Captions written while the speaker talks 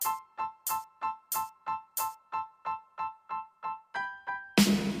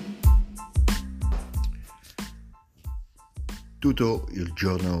Tutto il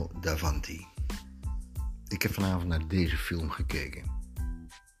giorno davanti. Ik heb vanavond naar deze film gekeken.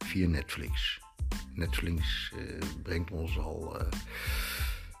 Via Netflix. Netflix brengt ons al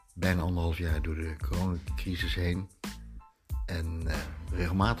bijna 1,5 jaar door de coronacrisis heen. En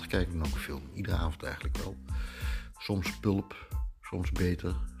regelmatig kijk ik nog een film. Iedere avond eigenlijk wel. Soms pulp, soms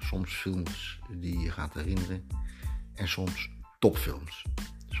beter. Soms films die je gaat herinneren. En soms topfilms,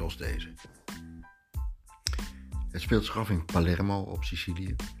 zoals deze. Het speelt zich af in Palermo op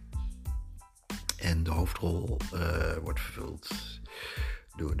Sicilië. En de hoofdrol wordt vervuld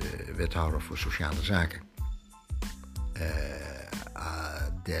door de wethouder voor sociale zaken,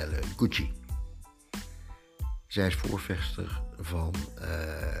 Adele Gucci. Zij is voorvechter van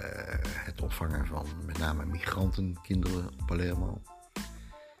het opvangen van met name migrantenkinderen op Palermo.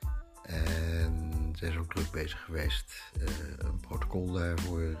 En zij is ook druk bezig geweest een protocol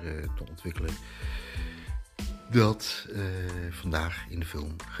daarvoor te ontwikkelen. Dat vandaag in de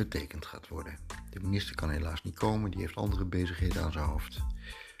film getekend gaat worden. De minister kan helaas niet komen, die heeft andere bezigheden aan zijn hoofd.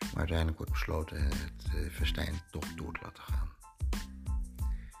 Maar uiteindelijk wordt besloten het festijn toch door te laten gaan.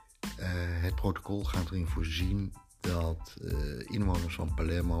 Het protocol gaat erin voorzien dat inwoners van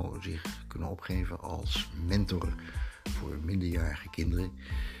Palermo zich kunnen opgeven als mentor voor minderjarige kinderen.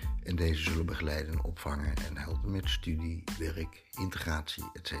 En deze zullen begeleiden, opvangen en helpen met studie, werk, integratie,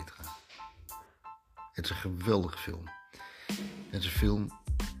 etc. Het is een geweldige film. Het is een film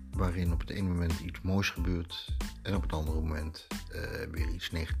waarin op het ene moment iets moois gebeurt en op het andere moment weer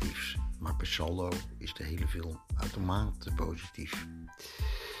iets negatiefs. Maar per saldo is de hele film uitermate positief.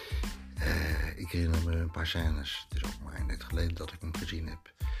 Ik herinner me een paar scènes. Het is ook maar net geleden dat ik hem gezien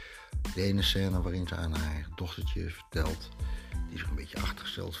heb. De ene scène waarin ze aan haar dochtertje vertelt, die zich een beetje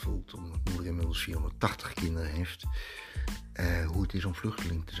achtergesteld voelt omdat moeder inmiddels 480 kinderen heeft, hoe het is om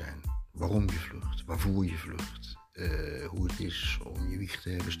vluchteling te zijn. Waarom je vlucht, waarvoor je vlucht. Hoe het is om je wieg te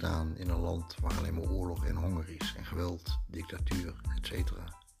hebben staan in een land waar alleen maar oorlog en honger is. En geweld, dictatuur, etc.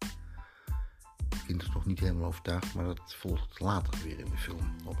 Het kind is nog niet helemaal overtuigd, maar dat volgt later weer in de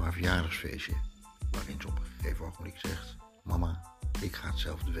film. Op haar verjaardagsfeestje, waarin ze op een gegeven ogenblik zegt: mama, ik ga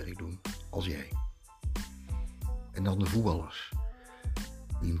hetzelfde werk doen als jij. En dan de voetballers,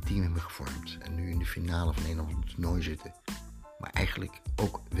 die een team hebben gevormd en nu in de finale van een of ander toernooi zitten. Maar eigenlijk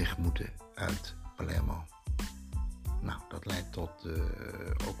ook weg moeten uit Palermo. Nou, dat leidt tot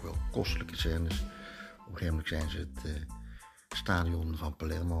ook wel kostelijke scènes. Op een gegeven moment zijn ze het stadion van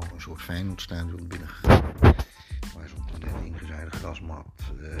Palermo, een soort Feyenoordstadion, binnengegaan. Waar ze op een ingezaaide grasmat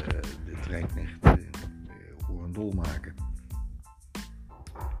de treinknecht horen dol maken.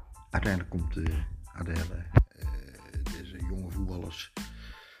 Uiteindelijk komt Adele deze jonge voetballers,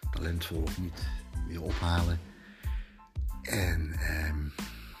 talentvol of niet, weer ophalen. En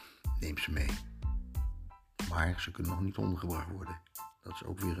neemt ze mee. Maar ze kunnen nog niet ondergebracht worden. Dat is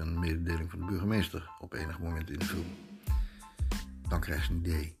ook weer een mededeling van de burgemeester op enig moment in de film. Dan krijgt ze een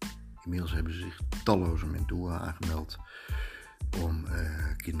idee. Inmiddels hebben ze zich talloze mentoren aangemeld om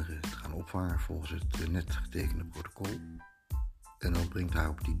kinderen te gaan opvangen volgens het net getekende protocol. En dan brengt haar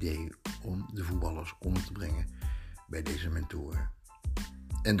op het idee om de voetballers om te brengen bij deze mentoren.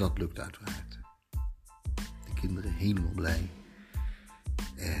 En dat lukt uiteraard. De kinderen helemaal blij.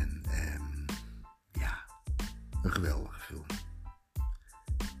 En een geweldige film.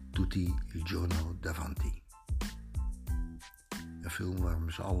 Tutti il giorno davanti. Een film waar we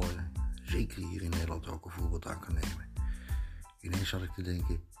met z'n allen, zeker hier in Nederland, ook een voorbeeld aan kan nemen. Ineens zat ik te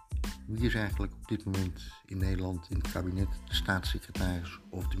denken: wie is eigenlijk op dit moment in Nederland in het kabinet de staatssecretaris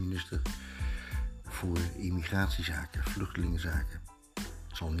of de minister voor immigratiezaken, vluchtelingenzaken?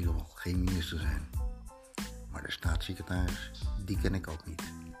 Het zal in ieder geval geen minister zijn. Maar de staatssecretaris, die ken ik ook niet.